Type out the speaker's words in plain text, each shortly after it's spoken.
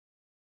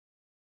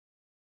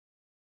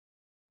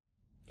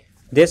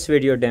This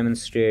video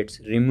demonstrates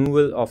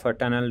removal of a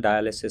tunnel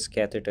dialysis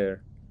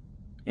catheter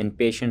in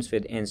patients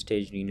with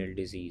end-stage renal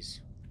disease.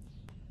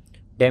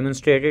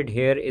 Demonstrated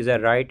here is a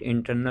right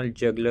internal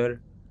jugular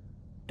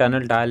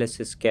tunnel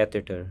dialysis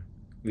catheter.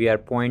 We are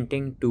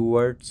pointing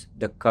towards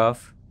the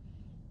cuff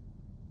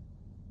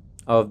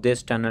of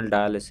this tunnel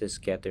dialysis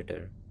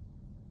catheter.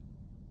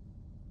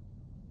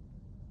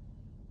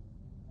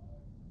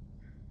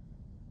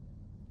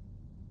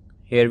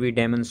 Here we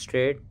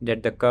demonstrate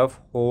that the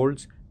cuff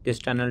holds this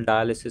tunnel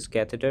dialysis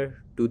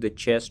catheter to the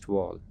chest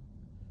wall.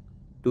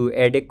 To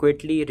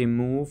adequately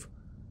remove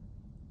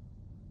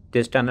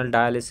this tunnel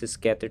dialysis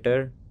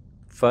catheter,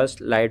 first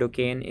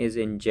lidocaine is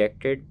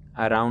injected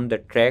around the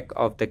track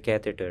of the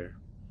catheter.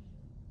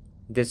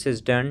 This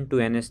is done to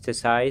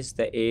anesthetize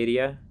the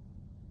area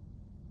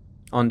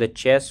on the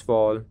chest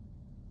wall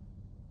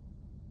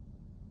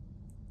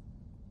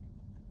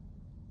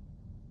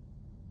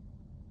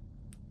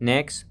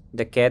Next,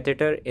 the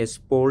catheter is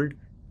pulled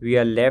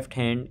via left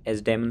hand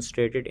as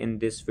demonstrated in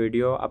this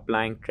video,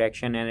 applying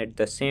traction, and at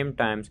the same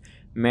time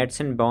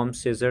medicine bomb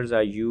scissors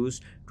are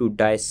used to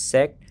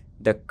dissect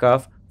the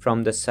cuff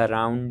from the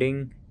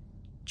surrounding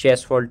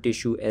chest wall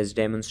tissue as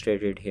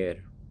demonstrated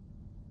here.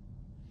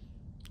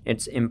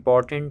 It's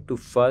important to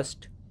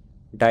first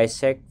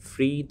dissect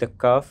free the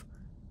cuff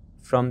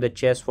from the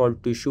chest wall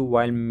tissue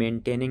while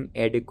maintaining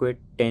adequate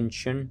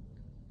tension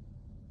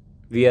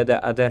via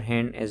the other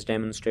hand as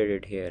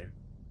demonstrated here.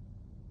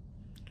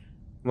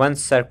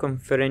 Once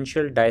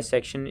circumferential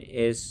dissection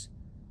is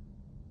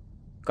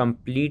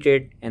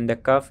completed and the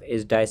cuff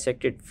is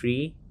dissected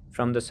free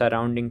from the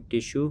surrounding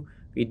tissue,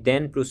 we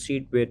then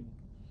proceed with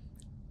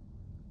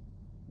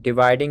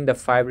dividing the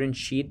fibrin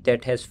sheath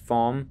that has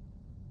formed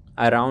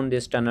around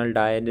this tunnel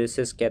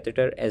dialysis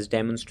catheter as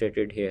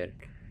demonstrated here.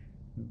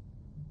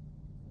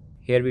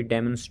 Here we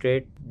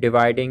demonstrate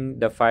dividing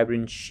the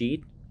fibrin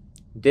sheath.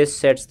 This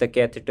sets the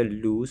catheter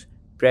loose.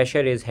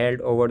 Pressure is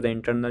held over the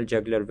internal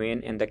jugular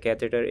vein and the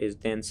catheter is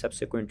then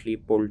subsequently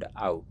pulled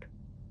out.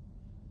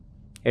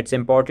 It's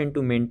important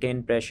to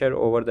maintain pressure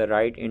over the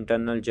right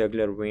internal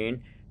jugular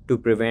vein to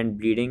prevent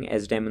bleeding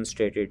as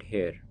demonstrated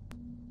here.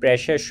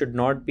 Pressure should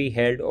not be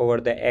held over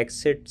the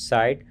exit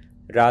site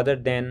rather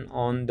than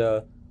on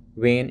the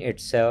vein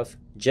itself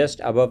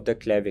just above the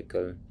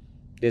clavicle.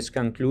 This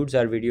concludes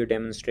our video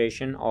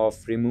demonstration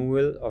of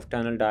removal of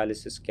tunnel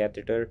dialysis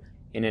catheter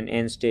in an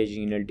end-stage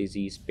renal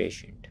disease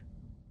patient.